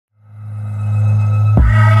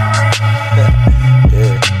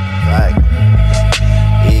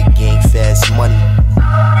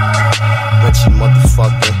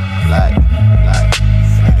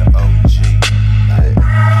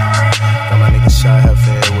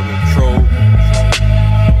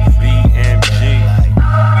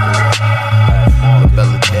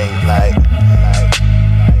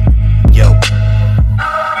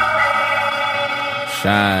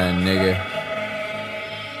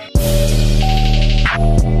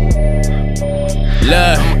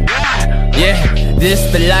Look, yeah,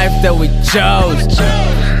 this the life that we chose.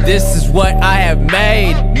 This is what I have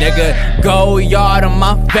made, nigga. Go yard on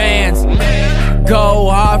my fans. Go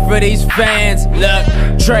hard for these fans.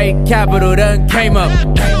 Look, trade capital done came up.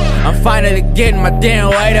 I'm finally getting my damn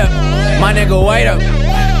weight up. My nigga, wait up.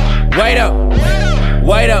 Wait up.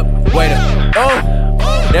 Wait up. Wait up.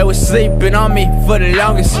 Oh, they was sleeping on me for the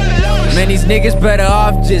longest. Man, these niggas better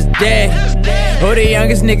off just dead. Who the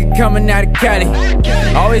youngest nigga coming out of Cali?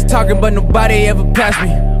 Always talking but nobody ever passed me.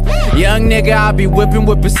 Young nigga, I be whipping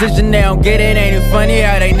with precision. They don't get it, ain't it funny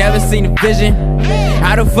how they never seen the vision?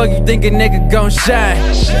 How the fuck you think a nigga gon' shine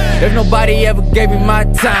if nobody ever gave me my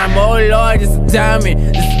time? Oh Lord, just a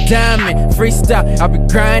diamond, just a diamond. Freestyle, I've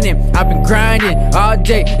been grinding all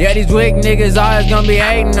day. Yeah, these weak niggas always gonna be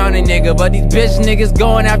hating on a nigga, but these bitch niggas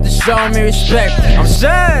going after showing me respect. I'm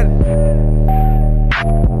shining.